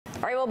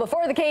All right, well,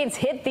 before the Canes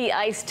hit the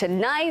ice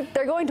tonight,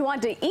 they're going to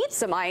want to eat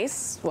some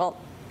ice. Well,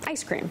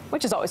 ice cream,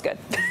 which is always good.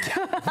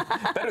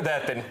 Better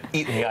that than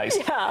eating the ice.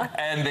 Yeah.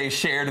 And they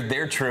shared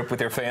their trip with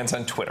their fans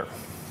on Twitter.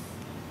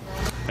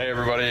 Hey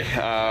everybody,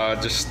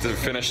 just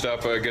finished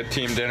up a good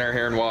team dinner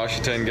here in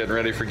Washington, getting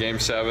ready for Game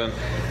 7.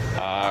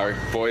 Our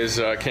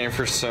boys came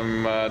for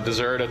some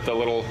dessert at the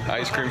little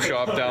ice cream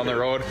shop down the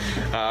road.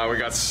 We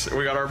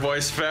got our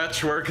boy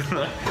Fetch working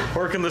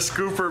the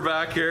scooper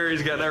back here.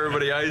 He's getting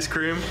everybody ice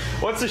cream.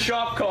 What's the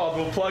shop called?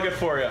 We'll plug it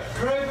for you.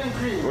 Crepe and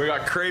Cream. We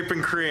got Crepe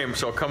and Cream,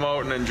 so come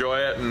out and enjoy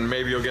it, and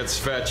maybe you'll get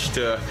Fetch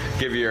to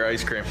give you your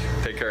ice cream.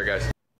 Take care, guys.